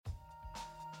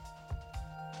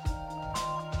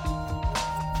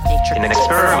An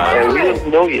experiment. We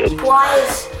don't know yet. Why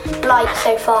is light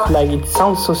so fast? Like, it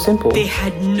sounds so simple. They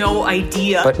had no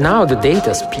idea. But now the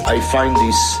data speaks. I find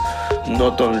this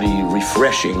not only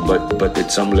refreshing, but at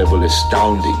some level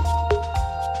astounding.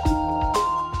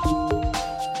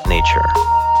 Nature.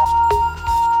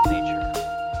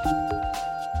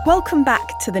 Welcome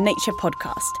back to the Nature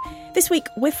Podcast. This week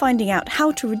we're finding out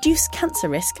how to reduce cancer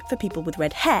risk for people with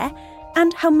red hair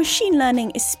and how machine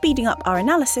learning is speeding up our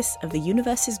analysis of the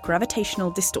universe's gravitational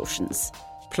distortions.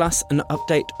 Plus an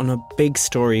update on a big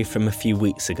story from a few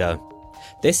weeks ago.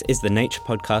 This is the Nature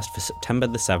Podcast for September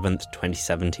the 7th,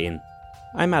 2017.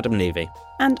 I'm Adam Levy.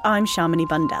 And I'm Shamini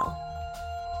Bundell.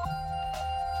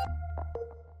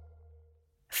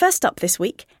 First up this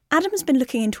week, Adam's been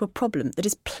looking into a problem that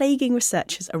is plaguing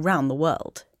researchers around the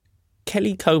world.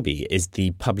 Kelly Kobe is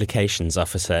the publications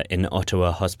officer in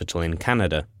Ottawa Hospital in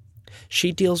Canada.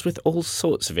 She deals with all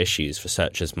sorts of issues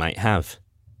researchers might have.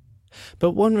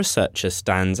 But one researcher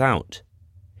stands out.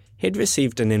 He'd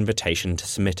received an invitation to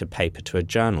submit a paper to a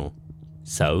journal,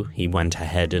 so he went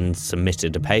ahead and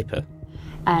submitted a paper.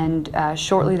 And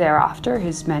shortly thereafter,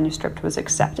 his manuscript was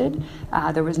accepted.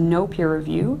 There was no peer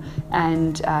review,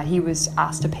 and he was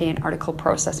asked to pay an article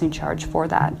processing charge for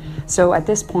that. So at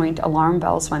this point, alarm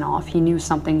bells went off. He knew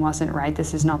something wasn't right.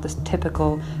 This is not the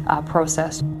typical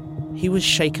process. He was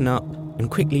shaken up and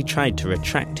quickly tried to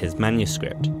retract his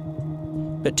manuscript.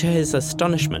 But to his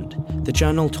astonishment, the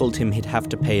journal told him he'd have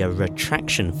to pay a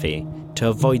retraction fee to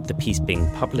avoid the piece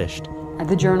being published.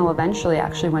 The journal eventually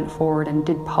actually went forward and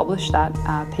did publish that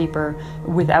paper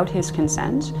without his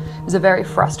consent. It was a very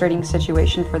frustrating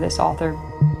situation for this author.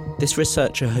 This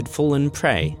researcher had fallen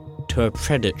prey to a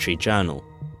predatory journal.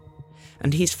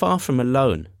 And he's far from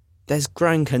alone. There's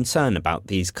growing concern about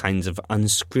these kinds of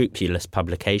unscrupulous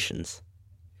publications.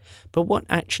 But what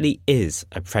actually is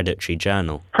a predatory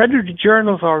journal? Predatory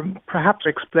journals are perhaps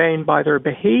explained by their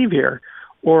behaviour,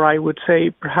 or I would say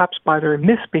perhaps by their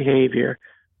misbehaviour.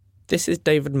 This is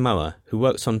David Mower, who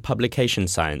works on publication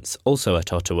science, also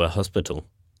at Ottawa Hospital.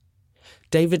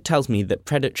 David tells me that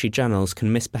predatory journals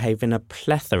can misbehave in a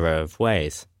plethora of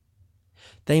ways.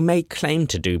 They may claim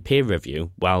to do peer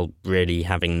review while really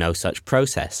having no such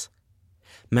process.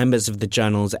 Members of the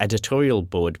journal's editorial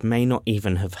board may not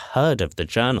even have heard of the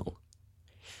journal.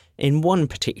 In one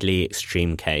particularly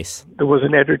extreme case, there was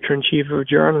an editor-in-chief of a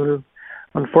journal.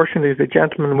 Unfortunately, the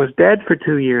gentleman was dead for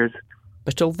 2 years.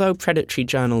 But although predatory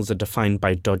journals are defined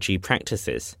by dodgy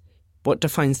practices, what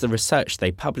defines the research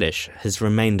they publish has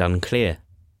remained unclear.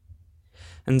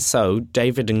 And so,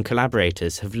 David and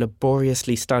collaborators have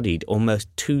laboriously studied almost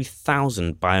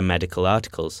 2,000 biomedical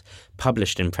articles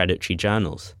published in predatory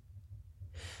journals.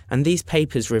 And these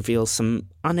papers reveal some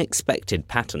unexpected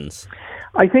patterns.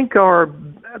 I think our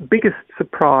biggest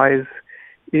surprise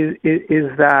is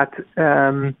that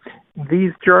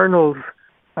these journals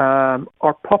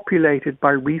are populated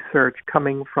by research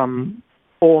coming from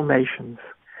all nations.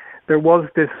 There was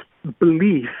this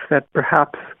belief that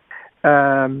perhaps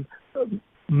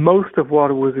most of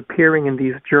what was appearing in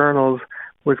these journals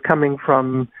was coming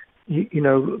from,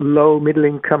 low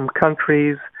middle-income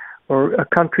countries or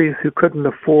countries who couldn't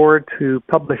afford to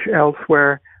publish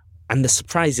elsewhere. And the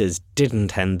surprises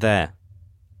didn't end there.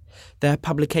 They're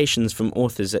publications from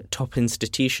authors at top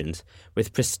institutions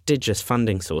with prestigious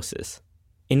funding sources.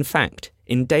 In fact,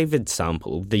 in David's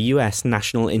sample, the US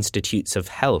National Institutes of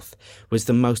Health was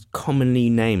the most commonly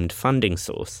named funding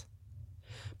source.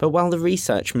 But while the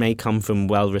research may come from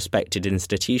well-respected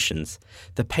institutions,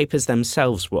 the papers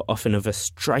themselves were often of a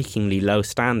strikingly low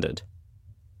standard.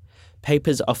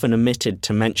 Papers often omitted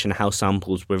to mention how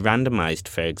samples were randomized,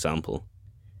 for example.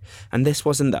 And this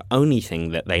wasn't the only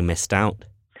thing that they missed out.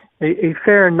 A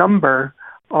fair number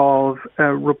of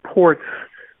reports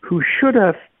who should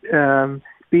have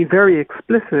be very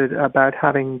explicit about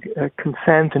having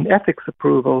consent and ethics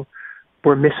approval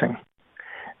were missing.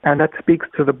 And that speaks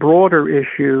to the broader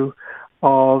issue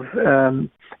of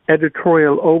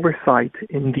editorial oversight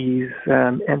in these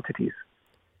entities.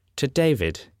 To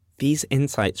David, these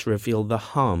insights reveal the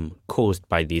harm caused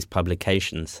by these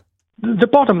publications. The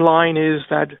bottom line is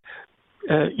that,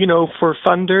 for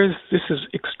funders, this is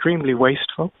extremely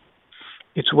wasteful.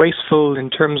 It's wasteful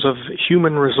in terms of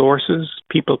human resources,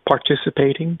 people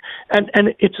participating, and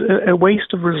it's a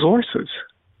waste of resources.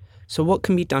 So what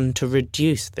can be done to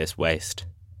reduce this waste?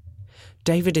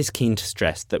 David is keen to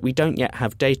stress that we don't yet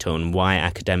have data on why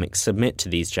academics submit to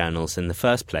these journals in the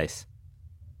first place.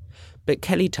 But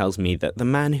Kelly tells me that the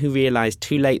man who realised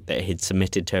too late that he'd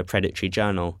submitted to a predatory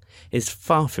journal is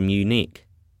far from unique.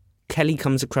 Kelly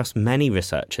comes across many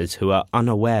researchers who are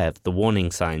unaware of the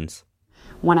warning signs.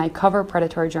 when I cover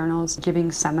predatory journals,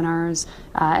 giving seminars,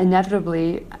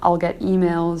 inevitably I'll get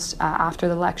emails after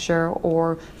the lecture,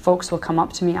 or folks will come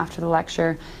up to me after the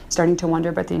lecture starting to wonder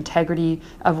about the integrity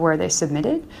of where they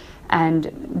submitted.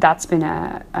 And that's been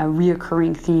a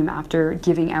reoccurring theme after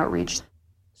giving outreach.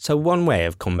 So one way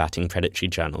of combating predatory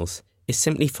journals is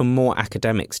simply for more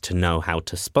academics to know how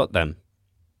to spot them.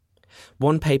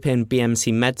 One paper in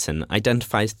BMC Medicine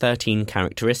identifies 13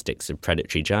 characteristics of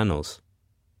predatory journals.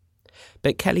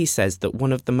 But Kelly says that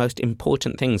one of the most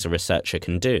important things a researcher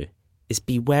can do is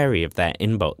be wary of their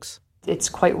inbox. It's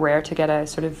quite rare to get a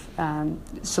sort of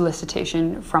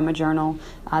solicitation from a journal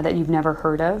that you've never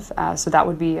heard of. So that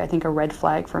would be, I think, a red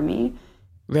flag for me.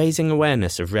 Raising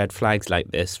awareness of red flags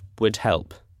like this would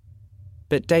help.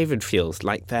 But David feels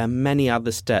like there are many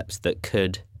other steps that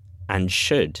could and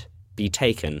should be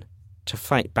taken to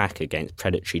fight back against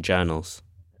predatory journals.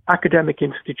 Academic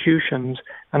institutions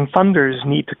and funders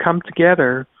need to come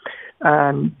together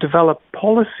and develop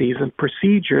policies and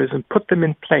procedures and put them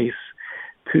in place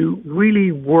to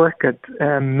really work at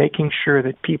making sure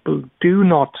that people do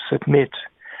not submit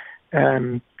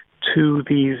to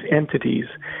these entities.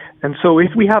 And so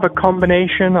if we have a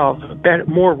combination of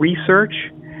more research,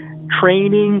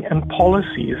 training and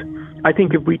policies, I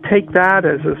think if we take that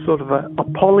as a sort of a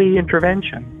poly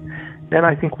intervention, then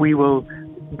I think we will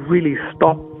really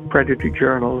stop predatory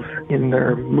journals in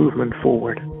their movement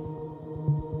forward.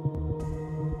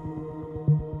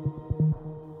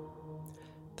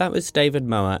 That was David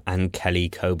Mower and Kelly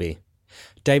Kobe.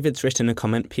 David's written a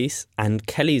comment piece and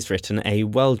Kelly's written a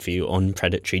worldview on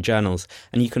predatory journals,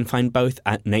 and you can find both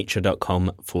at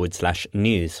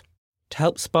nature.com/news. To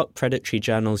help spot predatory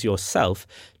journals yourself,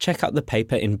 check out the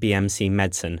paper in BMC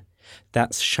Medicine.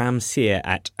 That's Shamsir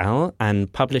et al.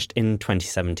 And published in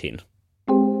 2017.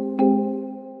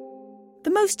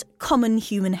 The most common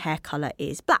human hair colour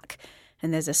is black,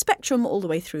 and there's a spectrum all the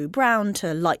way through brown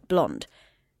to light blonde.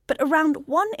 But around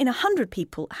 1 in 100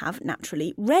 people have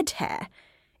naturally red hair.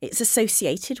 It's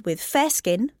associated with fair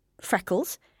skin,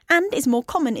 freckles, and is more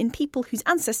common in people whose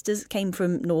ancestors came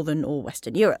from Northern or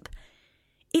Western Europe.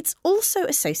 It's also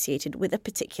associated with a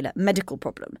particular medical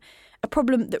problem, a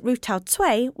problem that Ru Tao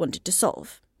Cui wanted to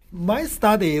solve. My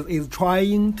study is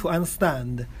trying to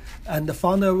understand and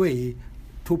find a way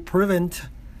to prevent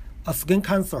a skin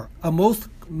cancer, a most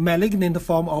malignant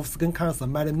form of skin cancer,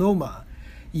 melanoma,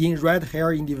 in red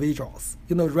hair individuals.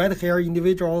 Red hair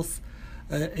individuals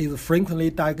is frequently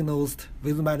diagnosed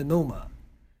with melanoma.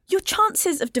 Your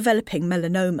chances of developing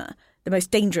melanoma, the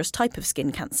most dangerous type of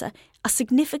skin cancer, are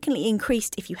significantly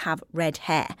increased if you have red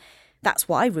hair. That's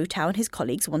why Ru Tao and his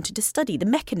colleagues wanted to study the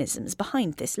mechanisms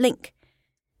behind this link.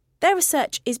 Their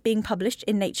research is being published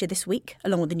in Nature this week,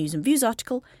 along with the News and Views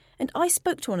article, and I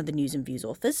spoke to one of the News and Views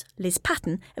authors, Liz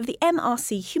Patton, of the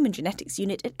MRC Human Genetics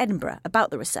Unit at Edinburgh,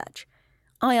 about the research.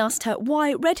 I asked her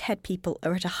why red-haired people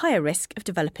are at a higher risk of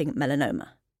developing melanoma.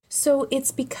 So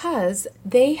it's because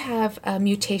they have a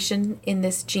mutation in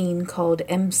this gene called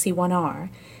MC1R,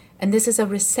 and this is a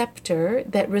receptor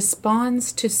that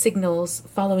responds to signals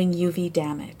following UV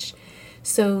damage.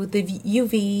 So the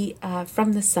UV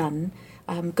from the sun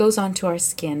goes onto our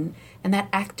skin, and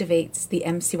that activates the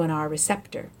MC1R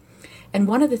receptor. And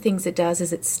one of the things it does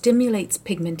is it stimulates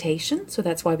pigmentation, so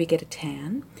that's why we get a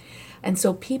tan. And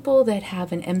so people that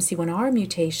have an MC1R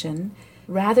mutation,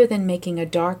 rather than making a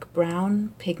dark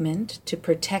brown pigment to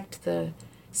protect the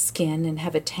skin and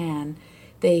have a tan,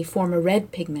 they form a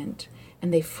red pigment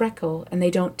and they freckle and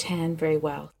they don't tan very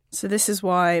well. So this is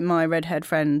why my red-haired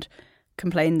friend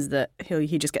complains that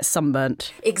he just gets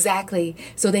sunburnt. Exactly.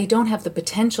 So they don't have the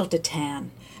potential to tan.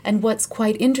 And what's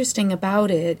quite interesting about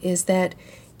it is that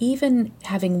even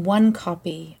having one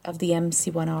copy of the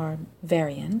MC1R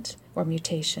variant or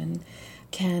mutation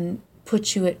can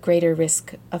put you at greater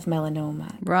risk of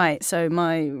melanoma. Right, so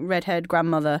my red-haired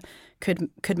grandmother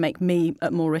could make me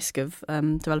at more risk of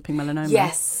developing melanoma.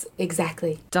 Yes,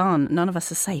 exactly. Darn, none of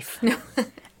us are safe. No.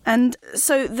 And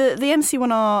so the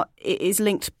MC1R is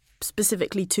linked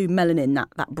specifically to melanin,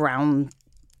 that brown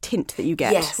tint that you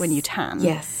get when you tan.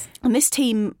 Yes. And this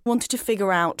team wanted to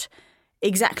figure out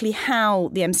exactly how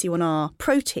the MC1R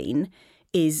protein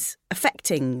is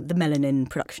affecting the melanin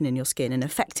production in your skin and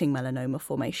affecting melanoma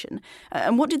formation.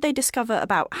 And what did they discover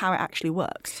about how it actually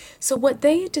works? So what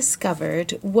they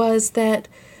discovered was that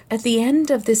at the end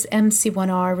of this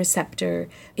MC1R receptor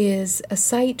is a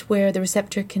site where the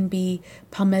receptor can be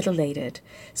palmitoylated.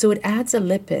 So it adds a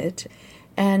lipid.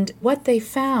 And what they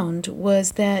found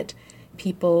was that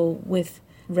people with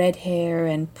red hair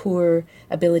and poor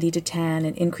ability to tan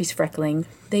and increased freckling,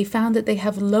 they found that they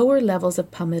have lower levels of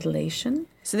palmitylation.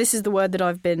 So this is the word that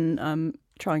I've been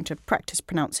trying to practice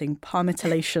pronouncing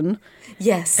palmitylation.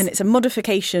 Yes. And it's a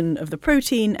modification of the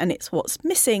protein, and it's what's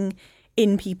missing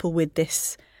in people with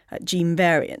this gene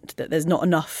variant, that there's not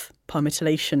enough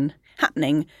palmitylation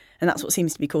happening, and that's what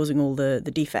seems to be causing all the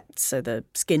defects. So the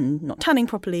skin not tanning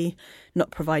properly, not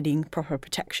providing proper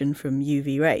protection from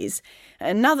UV rays.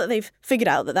 And now that they've figured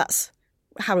out that that's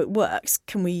how it works,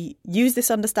 can we use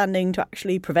this understanding to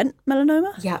actually prevent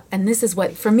melanoma? Yeah, and this is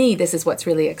what's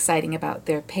really exciting about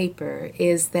their paper,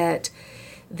 is that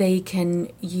they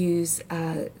can use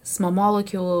small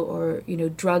molecule or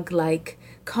drug-like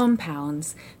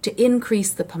compounds to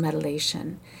increase the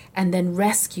palmitylation and then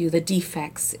rescue the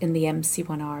defects in the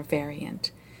MC1R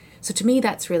variant. So to me,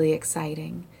 that's really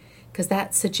exciting, because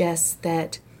that suggests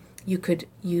that you could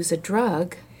use a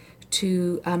drug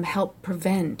to help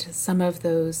prevent some of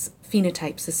those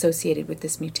phenotypes associated with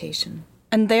this mutation.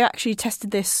 And they actually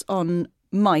tested this on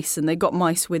mice, and they got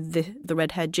mice with the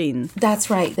red hair gene. That's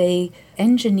right. They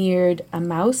engineered a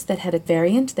mouse that had a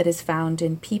variant that is found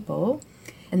in people.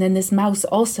 And then this mouse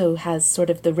also has sort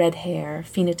of the red hair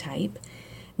phenotype.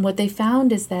 And what they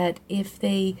found is that if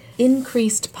they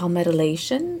increased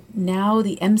palmitylation, now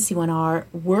the MC1R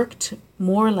worked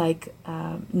more like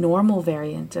a normal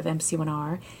variant of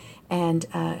MC1R and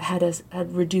had a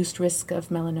reduced risk of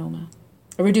melanoma,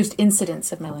 a reduced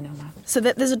incidence of melanoma. So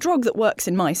there's a drug that works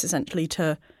in mice, essentially,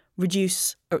 to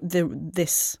reduce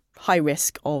this high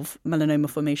risk of melanoma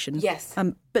formation. Yes.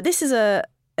 But this is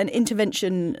an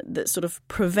intervention that's sort of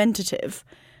preventative.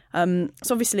 So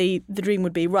obviously the dream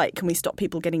would be, right, can we stop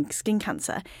people getting skin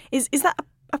cancer? Is that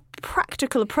a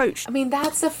practical approach? I mean,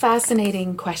 that's a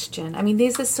fascinating question. I mean,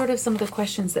 these are sort of some of the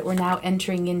questions that we're now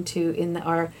entering into in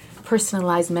our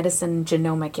personalized medicine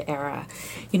genomic era.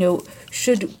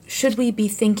 Should we be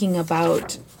thinking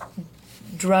about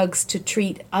drugs to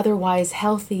treat otherwise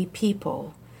healthy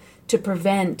people to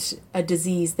prevent a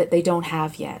disease that they don't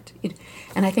have yet?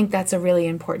 And I think that's a really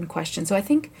important question. So I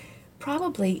think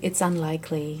probably it's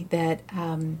unlikely that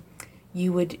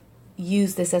you would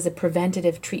use this as a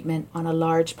preventative treatment on a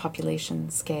large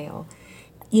population scale.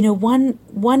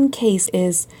 One case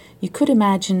is, you could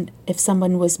imagine if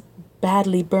someone was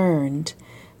badly burned,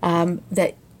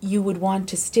 that you would want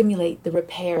to stimulate the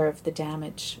repair of the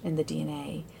damage in the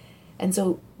DNA. And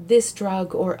so this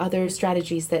drug or other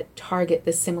strategies that target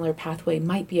this similar pathway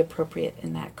might be appropriate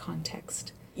in that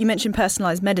context. You mentioned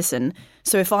personalised medicine.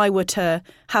 So if I were to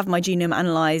have my genome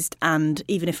analysed, and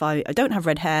even if I don't have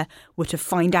red hair, were to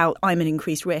find out I'm at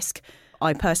increased risk,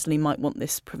 I personally might want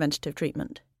this preventative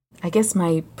treatment. I guess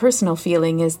my personal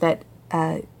feeling is that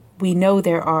we know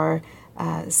there are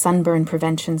sunburn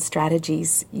prevention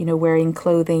strategies, wearing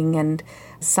clothing and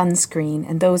sunscreen,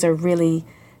 and those are really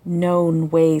known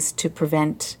ways to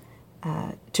prevent,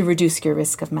 to reduce your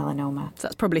risk of melanoma. So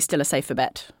that's probably still a safer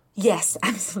bet. Yes,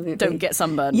 absolutely. Don't get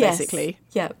sunburned, yes, basically.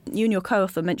 Yeah. You and your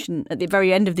co-author mentioned at the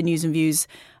very end of the News and Views,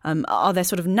 are there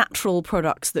sort of natural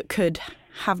products that could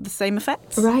have the same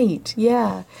effects? Right,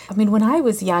 yeah. I mean, when I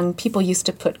was young, people used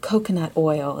to put coconut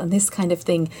oil and this kind of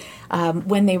thing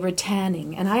when they were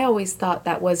tanning. And I always thought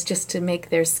that was just to make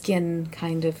their skin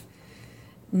kind of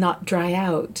not dry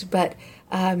out. But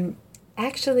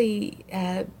actually,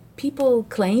 people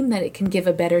claim that it can give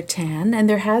a better tan. And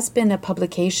there has been a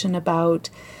publication about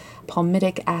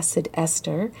palmitic acid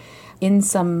ester in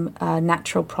some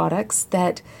natural products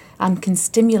that can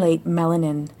stimulate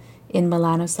melanin in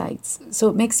melanocytes. So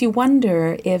it makes you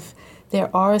wonder if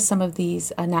there are some of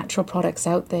these natural products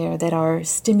out there that are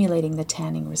stimulating the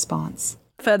tanning response.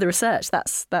 Further research,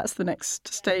 that's the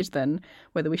next stage then,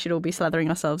 whether we should all be slathering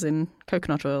ourselves in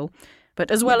coconut oil. But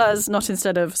as well as not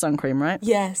instead of sun cream, right?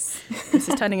 Yes. This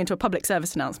is turning into a public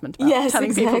service announcement about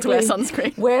telling people to wear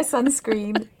sunscreen. Wear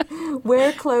sunscreen.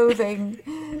 Wear clothing.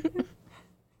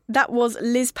 That was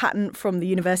Liz Patton from the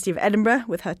University of Edinburgh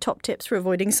with her top tips for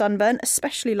avoiding sunburn,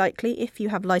 especially likely if you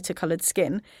have lighter coloured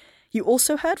skin. You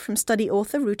also heard from study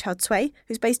author Rutao Cui,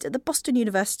 who's based at the Boston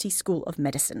University School of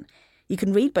Medicine. You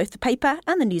can read both the paper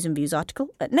and the News and Views article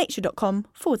at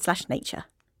nature.com/nature.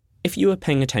 If you were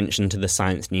paying attention to the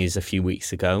science news a few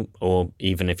weeks ago, or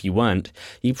even if you weren't,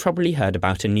 you probably heard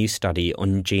about a new study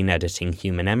on gene editing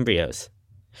human embryos.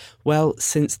 Well,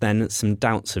 since then, some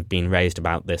doubts have been raised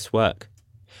about this work.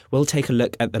 We'll take a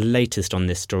look at the latest on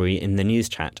this story in the news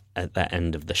chat at the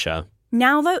end of the show.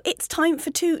 Now, though, it's time for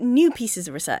 2 new pieces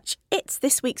of research. It's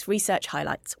this week's Research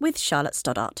Highlights with Charlotte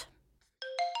Stoddart.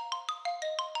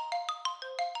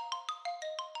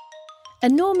 A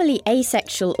normally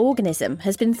asexual organism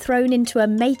has been thrown into a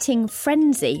mating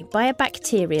frenzy by a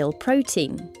bacterial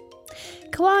protein.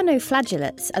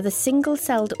 Choanoflagellates are the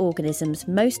single-celled organisms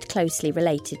most closely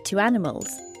related to animals.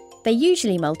 They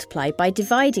usually multiply by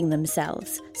dividing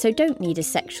themselves, so don't need a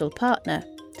sexual partner.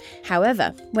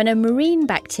 However, when a marine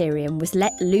bacterium was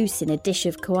let loose in a dish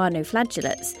of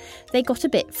choanoflagellates, they got a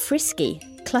bit frisky,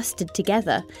 clustered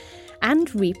together,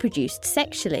 and reproduced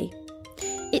sexually.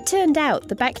 It turned out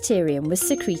the bacterium was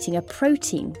secreting a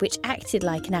protein which acted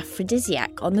like an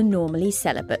aphrodisiac on the normally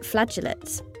celibate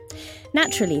flagellates.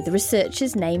 Naturally, the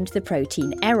researchers named the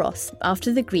protein Eros,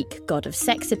 after the Greek god of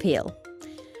sex appeal.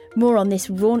 More on this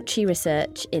raunchy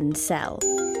research in Cell.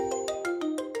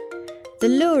 The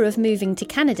lure of moving to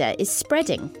Canada is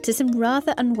spreading to some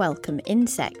rather unwelcome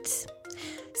insects.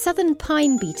 Southern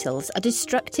pine beetles are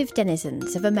destructive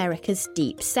denizens of America's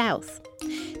deep south.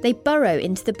 They burrow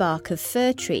into the bark of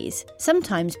fir trees,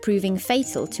 sometimes proving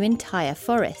fatal to entire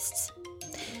forests.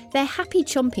 Their happy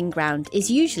chomping ground is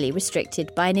usually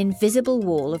restricted by an invisible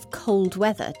wall of cold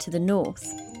weather to the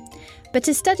north. But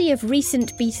a study of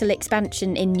recent beetle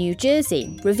expansion in New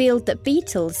Jersey revealed that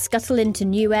beetles scuttle into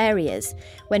new areas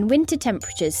when winter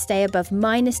temperatures stay above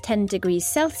 -10 degrees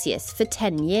Celsius for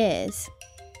 10 years.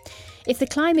 If the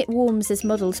climate warms as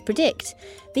models predict,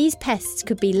 these pests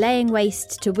could be laying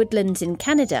waste to woodlands in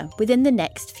Canada within the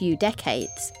next few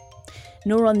decades.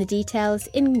 More on the details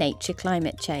in Nature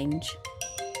Climate Change.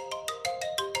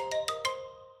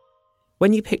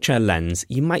 When you picture a lens,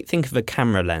 you might think of a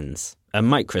camera lens, a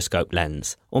microscope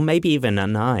lens, or maybe even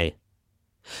an eye.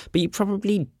 But you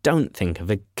probably don't think of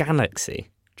a galaxy,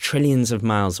 trillions of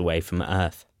miles away from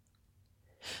Earth.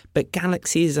 But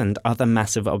galaxies and other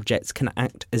massive objects can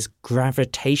act as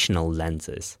gravitational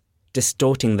lenses,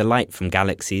 distorting the light from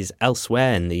galaxies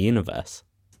elsewhere in the universe.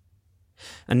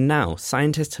 And now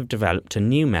scientists have developed a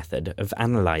new method of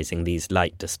analysing these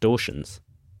light distortions.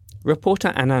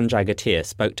 Reporter Anand Jagatia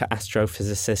spoke to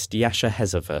astrophysicist Yasha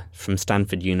Hezova from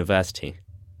Stanford University.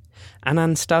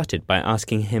 Anand started by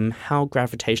asking him how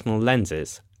gravitational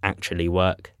lenses actually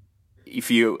work.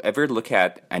 If you ever look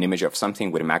at an image of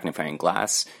something with a magnifying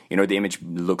glass, the image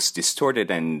looks distorted,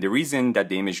 and the reason that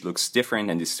the image looks different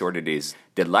and distorted is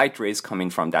the light rays coming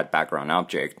from that background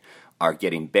object are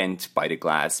getting bent by the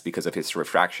glass because of its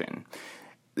refraction.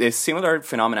 A similar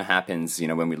phenomena happens,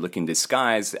 when we look in the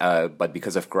skies, but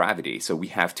because of gravity. So we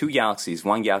have two galaxies,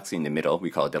 one galaxy in the middle,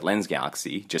 we call it the lens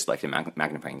galaxy, just like the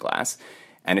magnifying glass,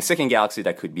 and a second galaxy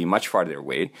that could be much farther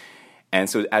away. And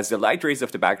so as the light rays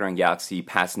of the background galaxy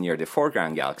pass near the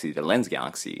foreground galaxy, the lens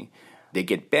galaxy, they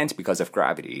get bent because of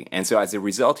gravity. And so as a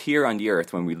result, here on the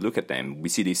Earth, when we look at them, we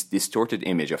see this distorted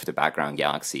image of the background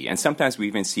galaxy. And sometimes we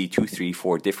even see 2, 3,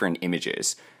 4 different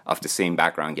images of the same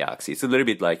background galaxy. It's a little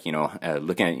bit like,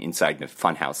 looking inside the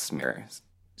funhouse mirrors.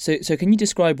 So can you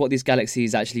describe what these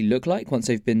galaxies actually look like once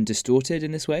they've been distorted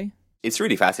in this way? It's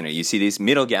really fascinating. You see this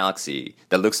middle galaxy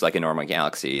that looks like a normal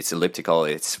galaxy. It's elliptical,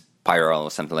 it's spiral or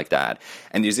something like that.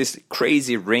 And there's this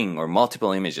crazy ring or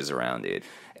multiple images around it.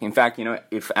 In fact,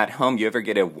 if at home you ever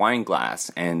get a wine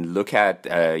glass and look at,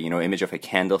 image of a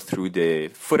candle through the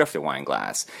foot of the wine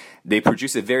glass, they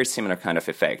produce a very similar kind of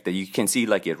effect that you can see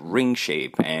like a ring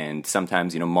shape and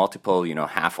sometimes, multiple,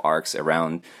 half arcs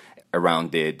around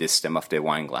the stem of the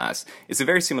wine glass. It's a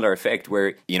very similar effect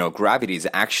where, gravity is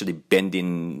actually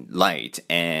bending light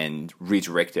and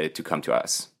redirected to come to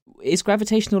us. Is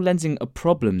gravitational lensing a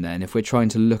problem then if we're trying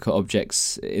to look at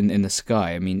objects in the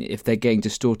sky? I mean, if they're getting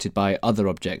distorted by other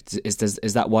objects, is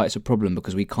that why it's a problem?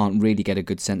 Because we can't really get a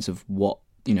good sense of what,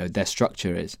 their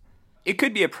structure is? It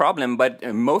could be a problem, but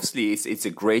mostly it's a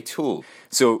great tool.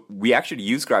 So we actually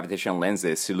use gravitational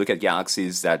lenses to look at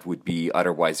galaxies that would be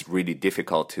otherwise really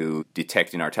difficult to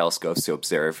detect in our telescopes to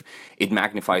observe. It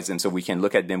magnifies them so we can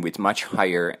look at them with much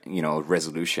higher,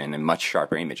 resolution and much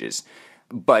sharper images.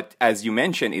 But as you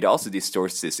mentioned, it also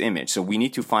distorts this image. So we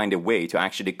need to find a way to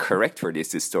actually correct for this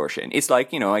distortion. It's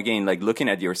like, again, like looking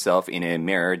at yourself in a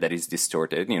mirror that is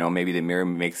distorted. Maybe the mirror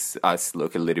makes us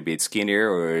look a little bit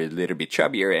skinnier or a little bit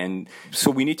chubbier. And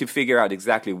so we need to figure out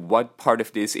exactly what part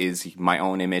of this is my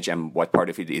own image and what part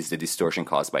of it is the distortion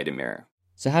caused by the mirror.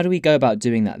 So how do we go about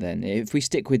doing that then? If we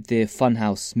stick with the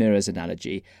funhouse mirrors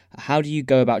analogy, how do you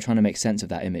go about trying to make sense of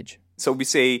that image? So we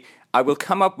say, I will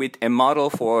come up with a model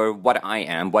for what I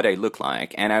am, what I look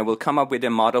like, and I will come up with a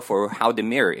model for how the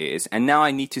mirror is, and now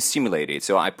I need to simulate it.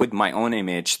 So I put my own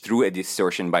image through a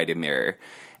distortion by the mirror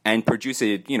and produce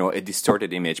a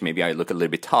distorted image. Maybe I look a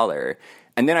little bit taller.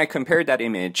 And then I compare that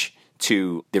image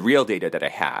to the real data that I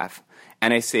have.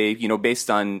 And I say, based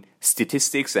on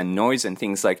statistics and noise and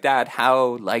things like that,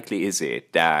 how likely is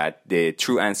it that the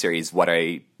true answer is what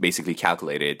I basically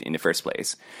calculated in the first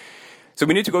place? So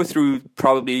we need to go through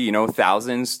probably,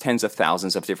 thousands, tens of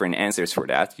thousands of different answers for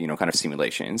that, kind of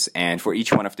simulations. And for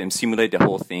each one of them, simulate the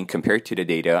whole thing, compare it to the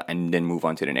data, and then move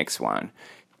on to the next one.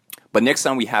 But next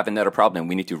time we have another problem,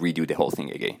 we need to redo the whole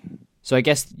thing again. So I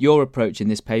guess your approach in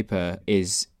this paper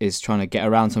is trying to get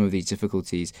around some of these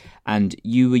difficulties, and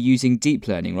you were using deep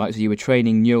learning, right? So you were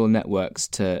training neural networks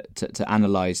to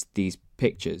analyze these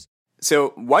pictures. So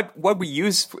what we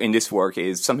use in this work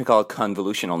is something called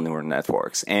convolutional neural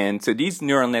networks. And so these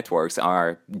neural networks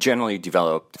are generally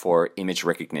developed for image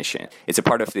recognition. It's a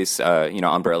part of this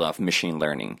umbrella of machine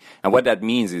learning. And what that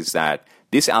means is that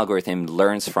this algorithm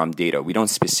learns from data. We don't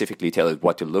specifically tell it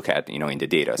what to look at, in the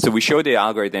data. So we show the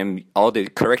algorithm all the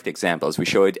correct examples. We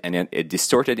show it a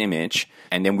distorted image,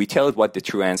 and then we tell it what the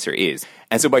true answer is.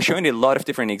 And so by showing it a lot of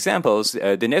different examples,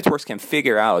 the networks can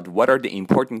figure out what are the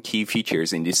important key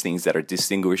features in these things that are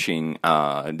distinguishing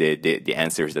the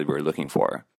answers that we're looking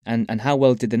for. And how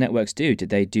well did the networks do? Did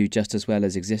they do just as well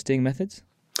as existing methods?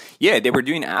 Yeah, they were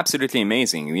doing absolutely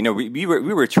amazing. We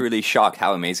were truly shocked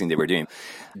how amazing they were doing.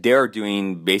 They're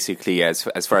doing basically, as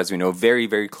far as we know, very,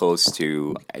 very close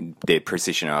to the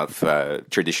precision of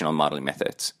traditional modeling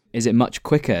methods. Is it much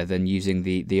quicker than using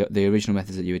the original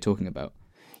methods that you were talking about?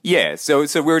 Yeah, so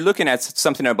we're looking at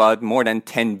something about more than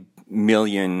 10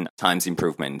 million times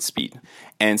improvement in speed.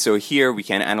 And so here we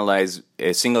can analyze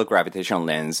a single gravitational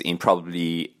lens in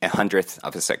probably 100th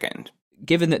of a second.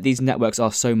 Given that these networks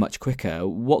are so much quicker,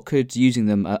 what could using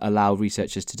them allow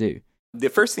researchers to do? The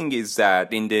first thing is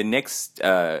that in the next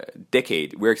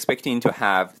decade, we're expecting to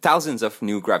have thousands of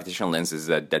new gravitational lenses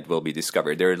that will be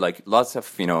discovered. There are lots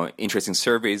of interesting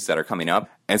surveys that are coming up.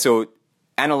 And so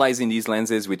analyzing these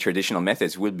lenses with traditional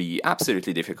methods will be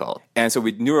absolutely difficult. And so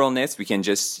with neural nets, we can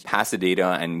just pass the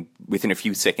data and within a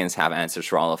few seconds have answers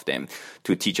for all of them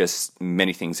to teach us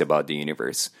many things about the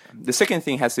universe. The second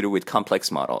thing has to do with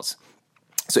complex models.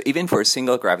 So even for a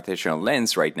single gravitational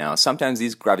lens right now, sometimes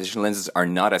these gravitational lenses are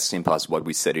not as simple as what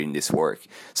we studied in this work.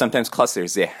 Sometimes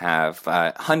clusters, they have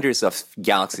hundreds of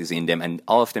galaxies in them, and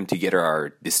all of them together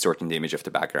are distorting the image of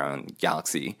the background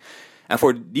galaxy. And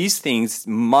for these things,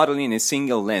 modeling a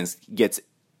single lens gets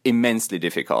immensely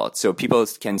difficult. So people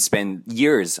can spend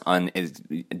years on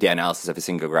the analysis of a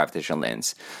single gravitational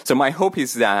lens. So my hope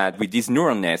is that with these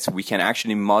neural nets, we can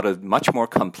actually model much more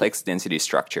complex density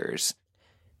structures.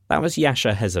 That was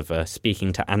Yasha Hezeva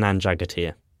speaking to Anand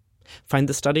Jagatia. Find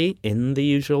the study in the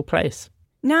usual place.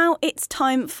 Now it's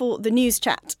time for the news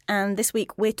chat, and this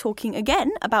week we're talking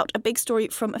again about a big story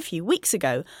from a few weeks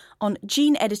ago on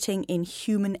gene editing in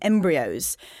human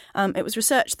embryos. It was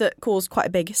research that caused quite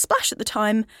a big splash at the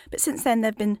time, but since then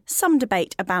there have been some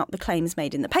debate about the claims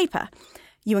made in the paper.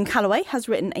 Ewan Callaway has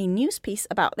written a news piece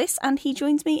about this, and he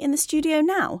joins me in the studio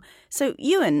now. So,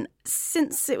 Ewan,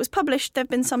 since it was published, there have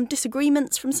been some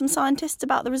disagreements from some scientists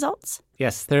about the results?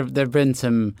 Yes, there have been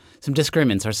some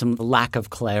disagreements or some lack of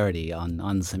clarity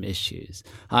on some issues.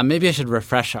 Maybe I should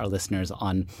refresh our listeners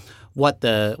on what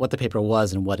the paper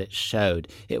was and what it showed.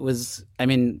 It was,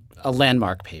 a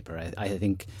landmark paper. I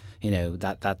think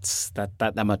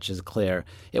that much is clear.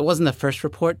 It wasn't the first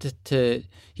report to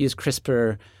use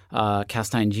CRISPR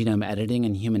Cas9 genome editing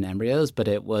in human embryos, but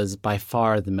it was by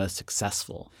far the most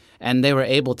successful. And they were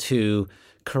able to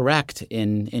correct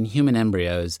in human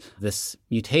embryos this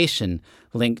mutation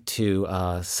linked to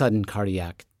sudden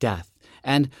cardiac death.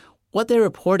 And what they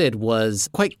reported was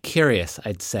quite curious,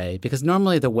 I'd say, because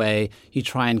normally the way you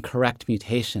try and correct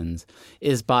mutations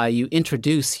is by you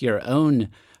introduce your own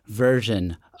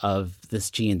version of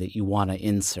this gene that you want to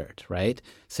insert, right?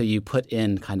 So you put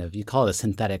in you call it a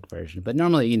synthetic version, but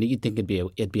normally you'd think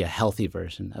it'd be a healthy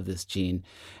version of this gene.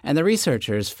 And the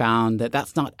researchers found that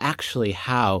that's not actually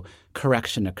how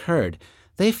correction occurred.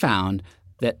 They found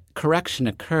that correction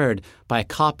occurred by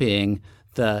copying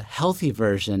the healthy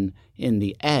version in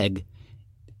the egg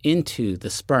into the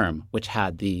sperm, which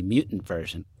had the mutant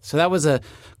version. So that was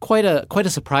quite a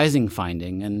surprising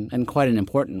finding and quite an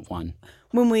important one.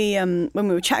 When we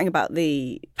were chatting about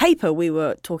the paper, we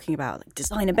were talking about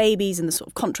designer babies and the sort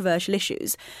of controversial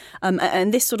issues.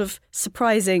 And this sort of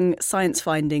surprising science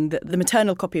finding that the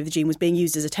maternal copy of the gene was being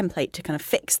used as a template to kind of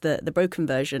fix the broken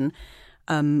version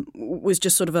was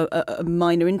just sort of a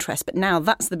minor interest. But now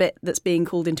that's the bit that's being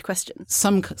called into question.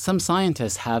 Some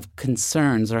scientists have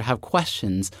concerns or have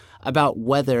questions about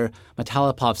whether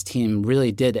Matalapov's team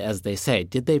really did as they say.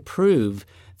 Did they prove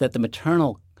that the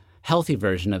maternal healthy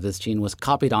version of this gene was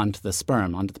copied onto the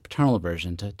sperm, onto the paternal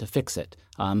version to fix it?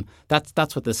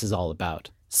 That's what this is all about.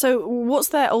 So what's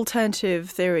their alternative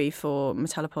theory for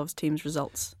Matalapov's team's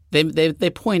results? They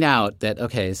point out that,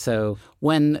 okay, so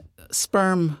when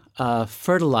sperm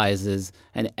fertilizes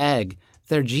an egg,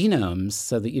 their genomes,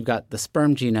 so that you've got the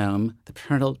sperm genome, the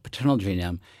paternal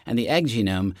genome, and the egg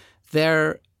genome,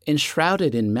 they're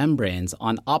enshrouded in membranes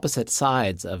on opposite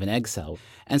sides of an egg cell.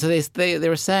 And so they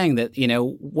were saying that,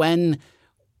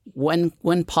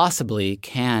 when possibly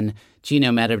can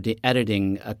genome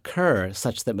editing occur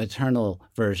such that maternal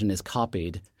version is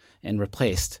copied and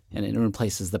replaced, and it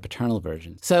replaces the paternal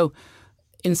version. So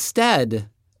instead,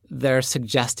 they're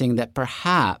suggesting that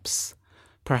perhaps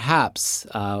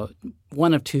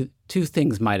one of two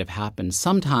things might have happened.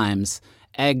 Sometimes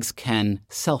eggs can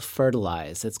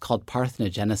self-fertilize. It's called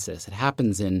parthenogenesis. It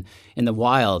happens in the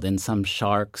wild in some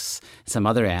sharks, some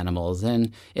other animals,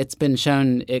 and it's been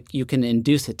shown you can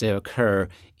induce it to occur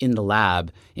in the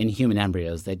lab in human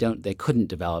embryos. They couldn't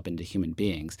develop into human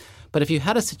beings. But if you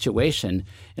had a situation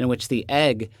in which the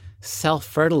egg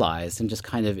self-fertilized and just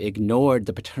kind of ignored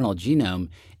the paternal genome,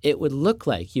 it would look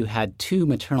like you had two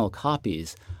maternal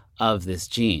copies of this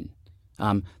gene.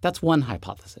 That's one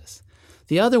hypothesis.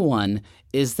 The other one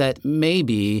is that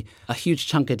maybe a huge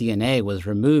chunk of DNA was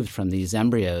removed from these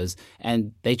embryos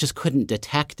and they just couldn't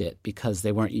detect it because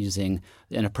they weren't using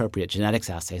an appropriate genetics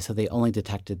assay. So they only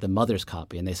detected the mother's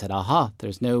copy. And they said, aha,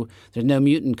 there's no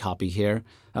mutant copy here.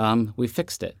 We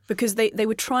fixed it. Because they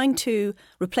were trying to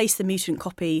replace the mutant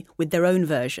copy with their own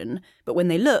version. But when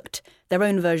they looked, their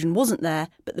own version wasn't there,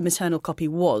 but the maternal copy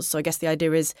was. So I guess the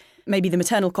idea is maybe the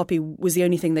maternal copy was the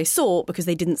only thing they saw because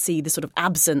they didn't see the sort of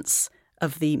absence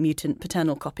of the mutant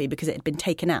paternal copy because it had been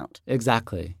taken out.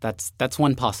 Exactly. That's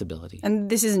one possibility.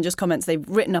 And this isn't just comments. They've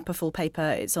written up a full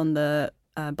paper. It's on the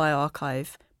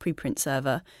bioRxiv preprint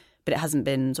server, but it hasn't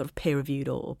been sort of peer-reviewed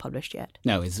or published yet.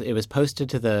 No, it was posted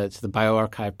to the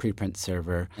bioRxiv preprint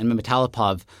server. And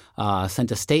Mitalipov sent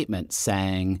a statement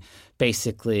saying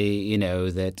basically,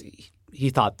 that he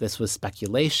thought this was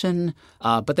speculation,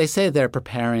 but they say they're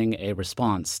preparing a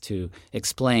response to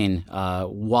explain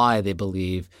why they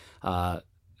believe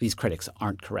these critics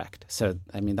aren't correct. So,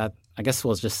 I guess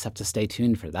we'll just have to stay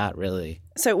tuned for that, really.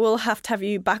 So we'll have to have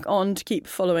you back on to keep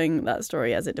following that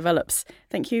story as it develops.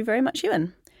 Thank you very much,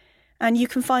 Ewan. And you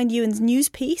can find Ewan's news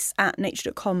piece at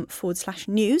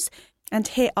nature.com/news. And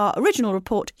hear our original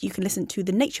report. You can listen to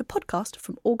the Nature podcast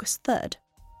from August 3rd.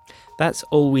 That's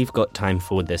all we've got time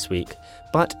for this week.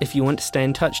 But if you want to stay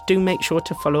in touch, do make sure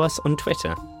to follow us on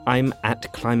Twitter. I'm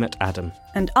at ClimateAdam.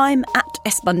 And I'm at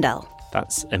sbundell.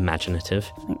 That's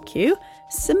imaginative. Thank you.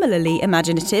 Similarly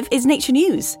imaginative is Nature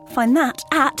News. Find that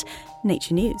at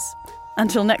Nature News.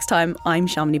 Until next time, I'm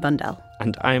Shamini Bundell.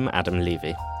 And I'm Adam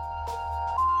Levy.